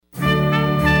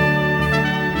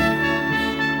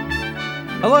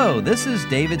Hello, this is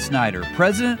David Snyder,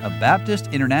 President of Baptist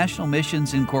International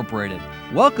Missions Incorporated,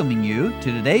 welcoming you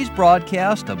to today's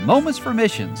broadcast of Moments for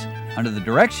Missions under the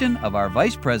direction of our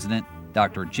Vice President,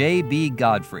 Dr. J.B.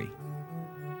 Godfrey.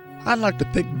 I'd like to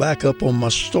pick back up on my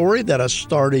story that I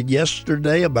started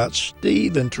yesterday about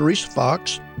Steve and Teresa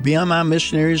Fox, BMI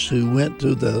missionaries who went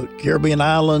to the Caribbean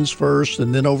islands first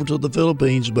and then over to the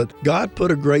Philippines, but God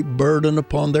put a great burden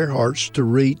upon their hearts to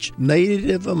reach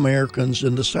Native Americans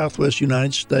in the Southwest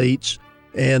United States.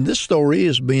 And this story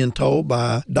is being told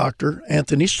by Dr.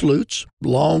 Anthony Slutz,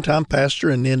 longtime pastor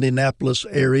in the Indianapolis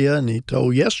area, and he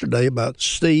told yesterday about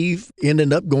Steve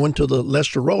ended up going to the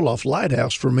Lester Roloff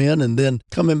Lighthouse for Men and then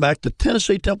coming back to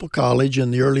Tennessee Temple College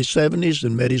in the early 70s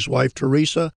and met his wife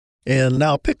Teresa. And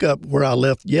now pick up where I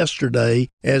left yesterday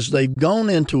as they've gone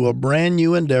into a brand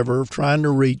new endeavor of trying to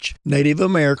reach Native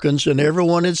Americans, and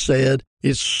everyone had said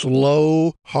it's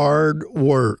slow, hard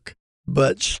work.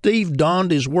 But Steve donned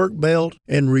his work belt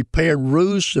and repaired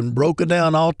roofs and broken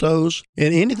down autos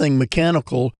and anything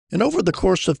mechanical, and over the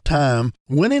course of time,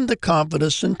 winning the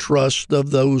confidence and trust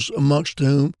of those amongst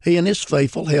whom he and his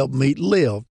faithful helpmeet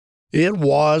lived. It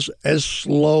was as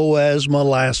slow as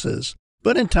molasses,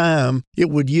 but in time it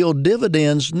would yield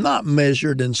dividends not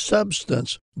measured in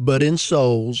substance, but in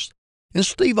souls. And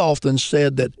Steve often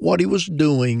said that what he was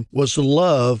doing was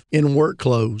love in work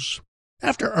clothes.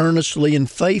 After earnestly and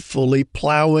faithfully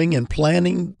plowing and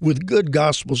planting with good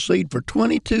gospel seed for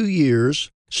 22 years,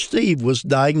 Steve was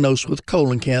diagnosed with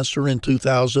colon cancer in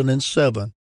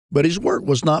 2007. But his work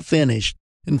was not finished.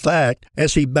 In fact,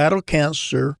 as he battled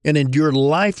cancer and endured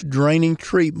life-draining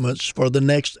treatments for the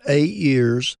next 8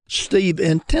 years, Steve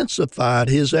intensified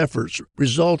his efforts,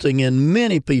 resulting in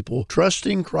many people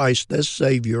trusting Christ as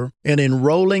Savior and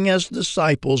enrolling as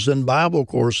disciples in Bible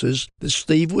courses that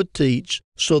Steve would teach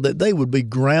so that they would be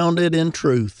grounded in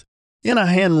truth. In a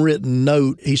handwritten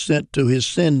note he sent to his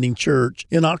sending church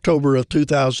in October of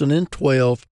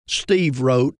 2012, Steve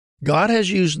wrote, "God has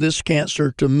used this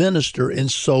cancer to minister in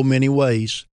so many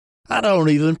ways. I don't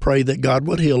even pray that God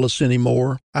would heal us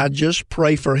anymore. I just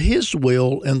pray for His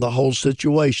will in the whole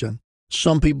situation.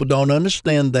 Some people don't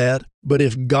understand that, but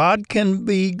if God can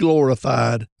be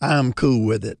glorified, I'm cool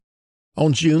with it."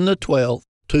 On June the 12th,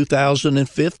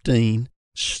 2015,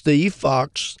 Steve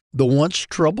Fox, the once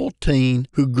troubled teen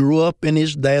who grew up in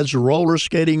his dad's roller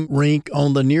skating rink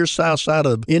on the near south side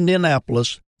of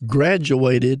Indianapolis,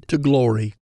 graduated to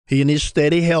glory. He and his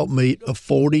steady helpmeet of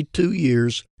 42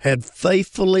 years had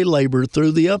faithfully labored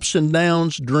through the ups and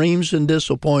downs, dreams and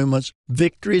disappointments,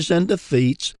 victories and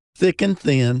defeats, thick and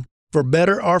thin, for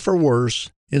better or for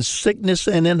worse, in sickness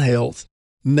and in health,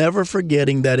 never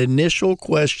forgetting that initial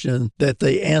question that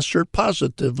they answered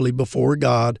positively before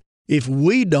God, if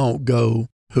we don't go,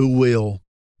 who will?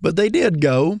 But they did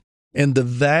go, and the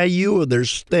value of their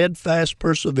steadfast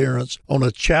perseverance on a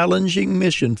challenging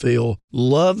mission field,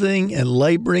 loving and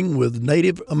laboring with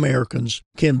Native Americans,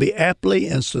 can be aptly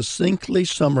and succinctly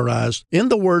summarized in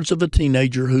the words of a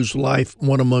teenager whose life,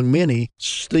 one among many,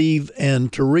 Steve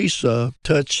and Teresa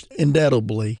touched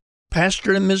indelibly.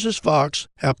 Pastor and Mrs. Fox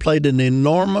have played an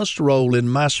enormous role in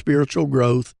my spiritual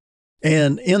growth,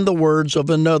 and in the words of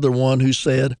another one who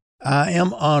said, "I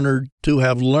am honored to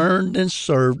have learned and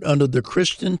served under the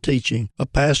Christian teaching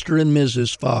of Pastor and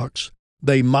Mrs. Fox.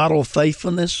 They model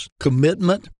faithfulness,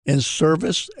 commitment, and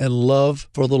service and love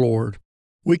for the Lord."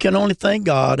 We can only thank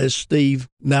God as Steve,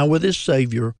 now with his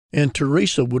Savior, and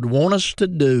Teresa would want us to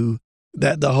do,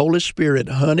 that the Holy Spirit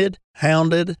hunted,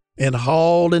 hounded, and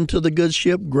hauled into the good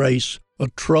ship Grace a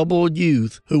troubled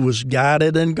youth who was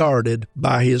guided and guarded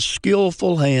by his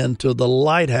skillful hand to the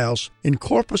lighthouse in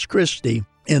Corpus Christi,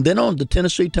 and then on to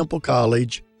Tennessee Temple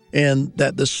College, and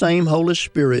that the same Holy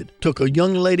Spirit took a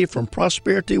young lady from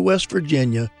Prosperity, West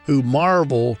Virginia, who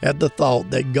marveled at the thought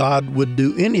that God would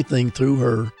do anything through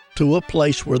her, to a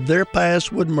place where their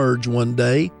paths would merge one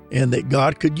day, and that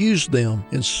God could use them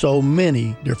in so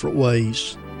many different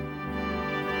ways.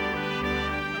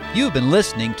 You've been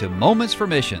listening to Moments for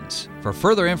Missions. For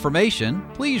further information,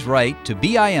 please write to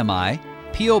BIMI,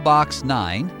 P.O. Box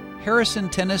 9, Harrison,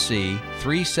 Tennessee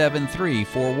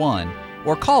 37341,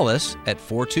 or call us at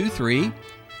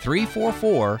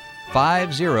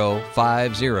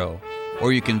 423-344-5050,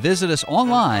 or you can visit us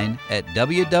online at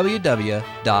www.bimi.org.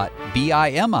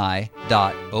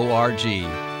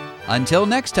 Until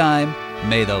next time,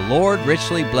 may the Lord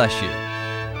richly bless you.